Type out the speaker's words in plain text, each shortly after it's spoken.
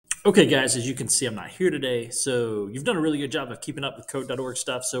Okay, guys, as you can see, I'm not here today. So you've done a really good job of keeping up with code.org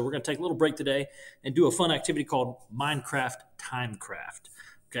stuff. So we're going to take a little break today and do a fun activity called Minecraft TimeCraft.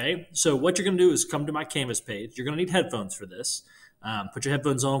 Okay, so what you're going to do is come to my Canvas page. You're going to need headphones for this. Put your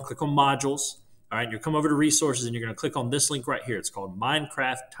headphones on, click on modules. All right, you'll come over to resources and you're going to click on this link right here. It's called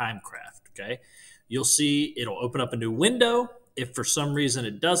Minecraft TimeCraft. Okay, you'll see it'll open up a new window. If for some reason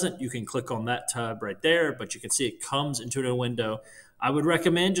it doesn't, you can click on that tab right there, but you can see it comes into a new window. I would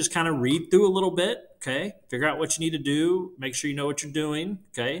recommend just kind of read through a little bit, okay? Figure out what you need to do, make sure you know what you're doing,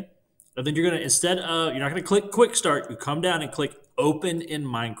 okay? And then you're gonna, instead of, you're not gonna click quick start, you come down and click open in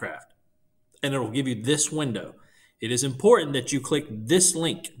Minecraft, and it'll give you this window. It is important that you click this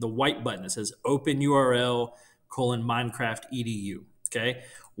link, the white button that says open URL colon Minecraft edu, okay?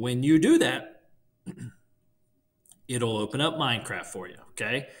 When you do that, it'll open up Minecraft for you,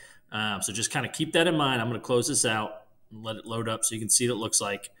 okay? So just kind of keep that in mind. I'm gonna close this out and let it load up so you can see what it looks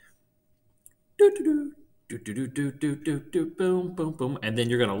like. Boom, boom, boom. And then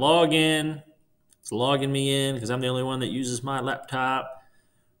you're going to log in. It's logging me in because I'm the only one that uses my laptop.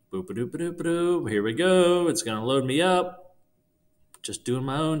 Boop, doop, doop, doop. Here we go. It's going to load me up. Just doing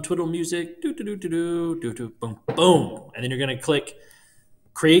my own twiddle music. Boom, boom. And then you're going to click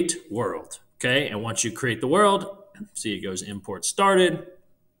create world. Okay. And once you create the world, see it goes import started.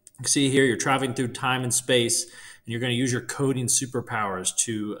 You can see here you're traveling through time and space. And you're going to use your coding superpowers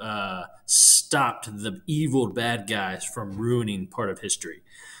to stop the evil bad guys from ruining part of history.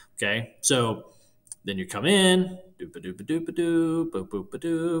 Okay, so then you come in,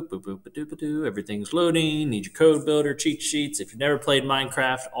 everything's loading. Need your code builder, cheat sheets. If you've never played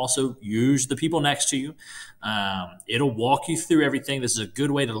Minecraft, also use the people next to you. It'll walk you through everything. This is a good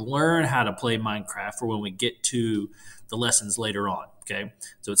way to learn how to play Minecraft for when we get to the lessons later on. Okay,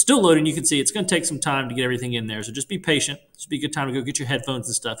 so it's still loading. You can see it's going to take some time to get everything in there. So just be patient. This would be a good time to go get your headphones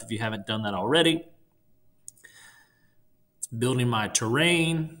and stuff if you haven't done that already. It's building my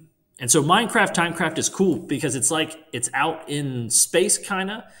terrain. And so Minecraft TimeCraft is cool because it's like it's out in space, kind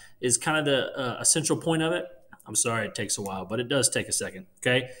of, is kind of the essential point of it. I'm sorry it takes a while, but it does take a second.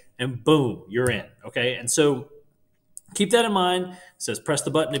 Okay, and boom, you're in. Okay, and so keep that in mind. It says press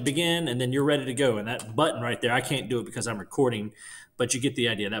the button to begin, and then you're ready to go. And that button right there, I can't do it because I'm recording, but you get the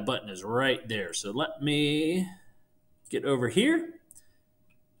idea. That button is right there. So let me get over here.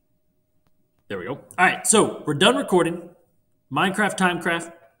 There we go. All right, so we're done recording. Minecraft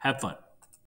TimeCraft. Have fun.